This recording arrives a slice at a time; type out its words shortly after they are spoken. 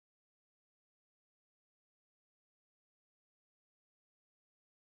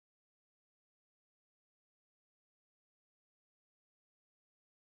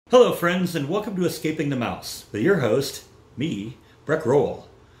Hello friends, and welcome to Escaping the Mouse with your host, me, Breck Roll.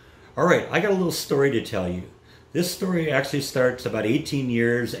 Alright, I got a little story to tell you. This story actually starts about 18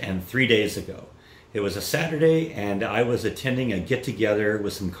 years and 3 days ago. It was a Saturday and I was attending a get-together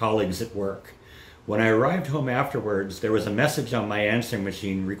with some colleagues at work. When I arrived home afterwards, there was a message on my answering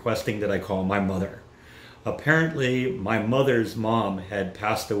machine requesting that I call my mother. Apparently, my mother's mom had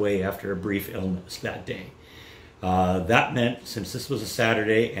passed away after a brief illness that day. That meant, since this was a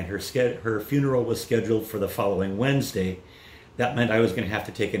Saturday and her funeral was scheduled for the following Wednesday, that meant I was going to have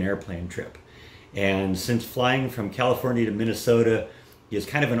to take an airplane trip. And since flying from California to Minnesota is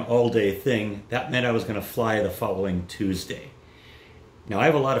kind of an all-day thing, that meant I was going to fly the following Tuesday. Now, I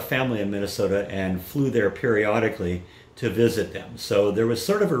have a lot of family in Minnesota and flew there periodically to visit them. So there was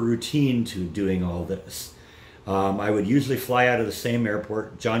sort of a routine to doing all this. I would usually fly out of the same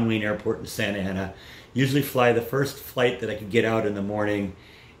airport, John Wayne Airport in Santa Ana, usually fly the first flight that I could get out in the morning,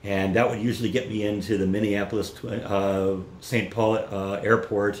 and that would usually get me into the Minneapolis St. Paul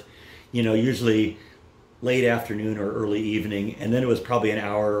airport, usually late afternoon or early evening, and then it was probably an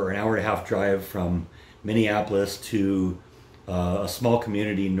hour or an hour and a half drive from Minneapolis to a small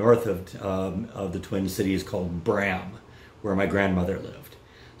community north of the Twin Cities called Bram, where my grandmother lived.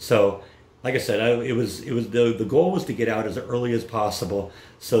 So, like I said, the goal was to get out as early as possible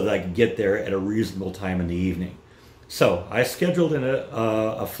so that I could get there at a reasonable time in the evening. So I scheduled in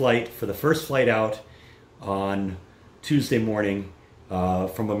a flight for the first flight out on Tuesday morning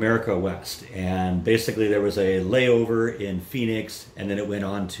from America West, and basically there was a layover in Phoenix, and then it went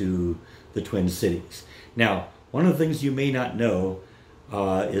on to the Twin Cities. Now, one of the things you may not know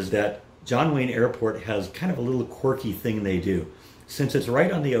is that John Wayne Airport has kind of a little quirky thing they do. Since it's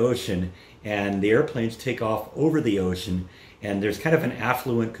right on the ocean and the airplanes take off over the ocean, and there's kind of an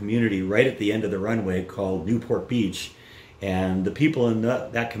affluent community right at the end of the runway called Newport Beach, and the people in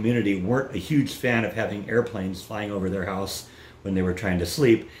that community weren't a huge fan of having airplanes flying over their house when they were trying to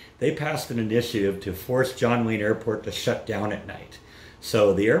sleep, they passed an initiative to force John Wayne Airport to shut down at night.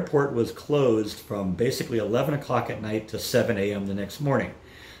 So the airport was closed from basically 11 o'clock at night to 7 a.m. the next morning.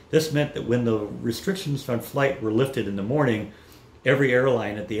 This meant that when the restrictions on flight were lifted in the morning, every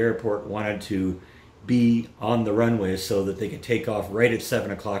airline at the airport wanted to be on the runway so that they could take off right at 7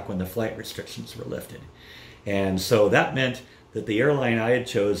 o'clock when the flight restrictions were lifted. And so that meant that the airline I had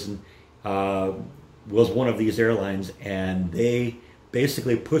chosen was one of these airlines, and they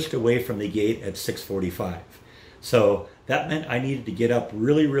basically pushed away from the gate at 6:45. So that meant I needed to get up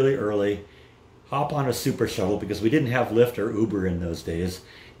really, really early, hop on a super shuttle because we didn't have Lyft or Uber in those days,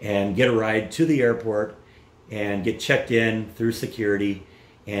 and get a ride to the airport and get checked in through security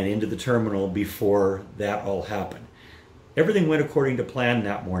and into the terminal before that all happened. Everything went according to plan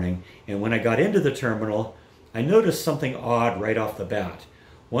that morning, and when I got into the terminal, I noticed something odd right off the bat.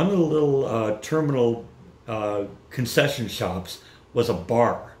 One of the little terminal concession shops was a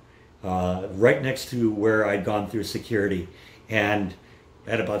bar right next to where I'd gone through security, and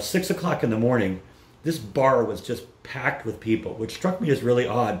at about 6 o'clock in the morning, this bar was just packed with people, which struck me as really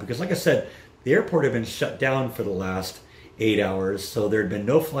odd because, like I said, the airport had been shut down for the last 8 hours, so there had been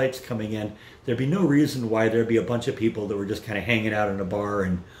no flights coming in. There'd be no reason why there'd be a bunch of people that were just kind of hanging out in a bar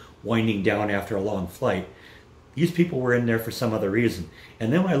and winding down after a long flight. These people were in there for some other reason.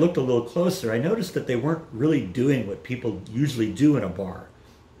 And then when I looked a little closer, I noticed that they weren't really doing what people usually do in a bar,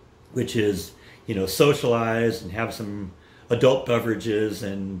 which is, socialize and have some adult beverages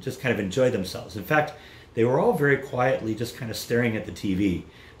and just kind of enjoy themselves. In fact, they were all very quietly just kind of staring at the TV.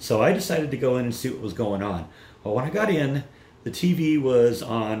 So I decided to go in and see what was going on. Well, when I got in, the TV was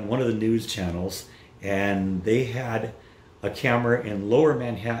on one of the news channels, and they had a camera in Lower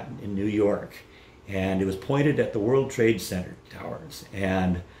Manhattan in New York, and it was pointed at the World Trade Center towers.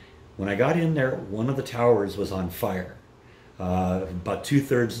 And when I got in there, one of the towers was on fire, about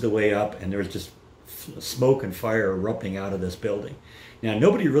 2/3 of the way up, and there was just smoke and fire erupting out of this building. Now,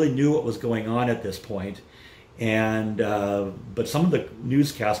 nobody really knew what was going on at this point, and but some of the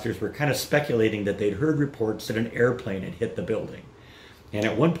newscasters were kind of speculating that they'd heard reports that an airplane had hit the building. And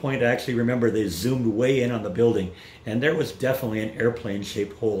at one point, I actually remember they zoomed way in on the building, and there was definitely an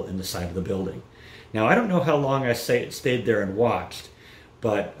airplane-shaped hole in the side of the building. Now, I don't know how long I stayed there and watched,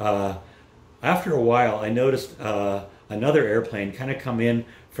 but after a while, I noticed another airplane kind of come in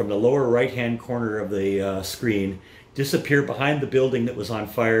from the lower right-hand corner of the screen, disappear behind the building that was on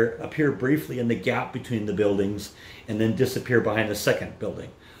fire, appear briefly in the gap between the buildings, and then disappear behind the second building.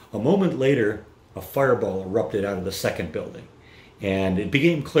 A moment later, a fireball erupted out of the second building, and it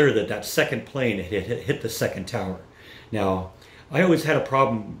became clear that that second plane had hit the second tower. Now, I always had a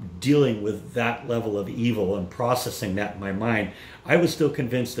problem dealing with that level of evil and processing that in my mind. I was still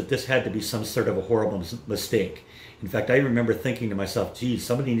convinced that this had to be some sort of a horrible mistake. In fact, I remember thinking to myself, geez,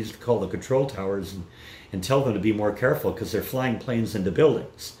 somebody needs to call the control towers and tell them to be more careful because they're flying planes into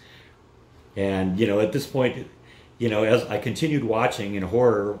buildings. And, you know, at this point, you know, as I continued watching in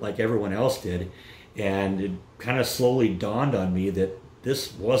horror like everyone else did, and it kind of slowly dawned on me that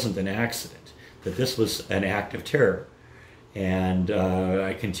this wasn't an accident, that this was an act of terror. And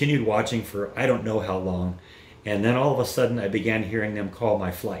I continued watching for I don't know how long, and then all of a sudden I began hearing them call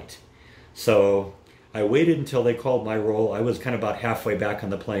my flight. So I waited until they called my roll. I was kind of about halfway back on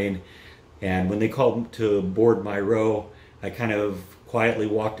the plane, and when they called to board my row, I kind of quietly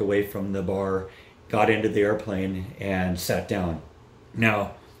walked away from the bar, got into the airplane, and sat down.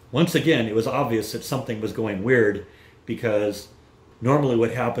 Now, once again, it was obvious that something was going weird, because normally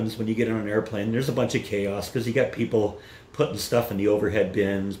what happens when you get on an airplane, there's a bunch of chaos because you got people putting stuff in the overhead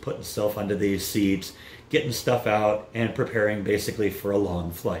bins, putting stuff under these seats, getting stuff out, and preparing basically for a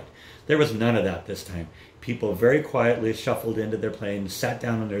long flight. There was none of that this time. People very quietly shuffled into their plane, sat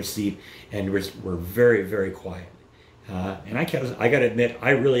down on their seat, and were very, very quiet. And I got to admit, I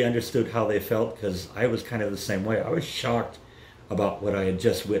really understood how they felt, because I was kind of the same way. I was shocked about what I had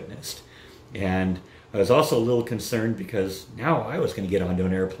just witnessed. And I was also a little concerned because now I was going to get onto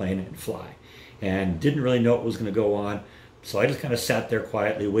an airplane and fly, and didn't really know what was going to go on. So I just kind of sat there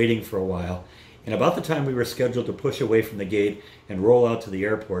quietly waiting for a while. And about the time we were scheduled to push away from the gate and roll out to the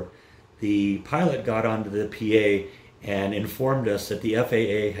airport, the pilot got onto the PA and informed us that the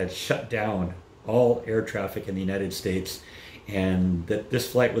FAA had shut down all air traffic in the United States, and that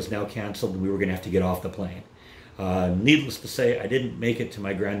this flight was now canceled and we were going to have to get off the plane. Needless to say, I didn't make it to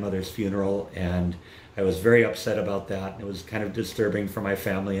my grandmother's funeral, and I was very upset about that. It was kind of disturbing for my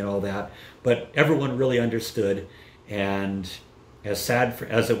family and all that, but everyone really understood. And as sad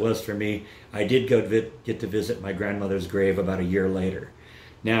as it was for me, I did get to visit my grandmother's grave about a year later.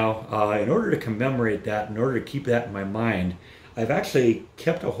 Now, in order to commemorate that, in order to keep that in my mind, I've actually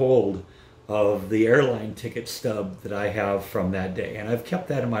kept a hold of the airline ticket stub that I have from that day, and I've kept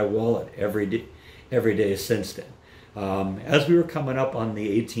that in my wallet every day since then. As we were coming up on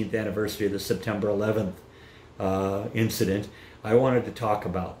the 18th anniversary of the September 11th incident, I wanted to talk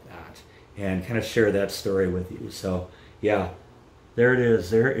about that and kind of share that story with you. So yeah, there it is.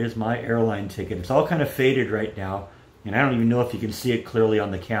 There is my airline ticket. It's all kind of faded right now, and I don't even know if you can see it clearly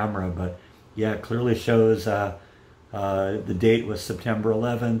on the camera, but yeah, it clearly shows the date was September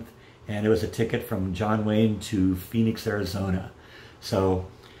 11th, and it was a ticket from John Wayne to Phoenix, Arizona. So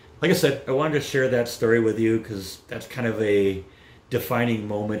like I said, I wanted to share that story with you because that's kind of a defining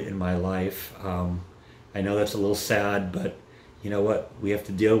moment in my life. I know that's a little sad, but you know what? We have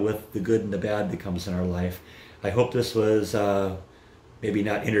to deal with the good and the bad that comes in our life. I hope this was maybe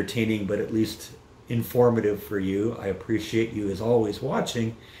not entertaining, but at least informative for you. I appreciate you as always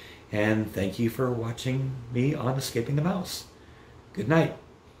watching, and thank you for watching me on Escaping the Mouse. Good night.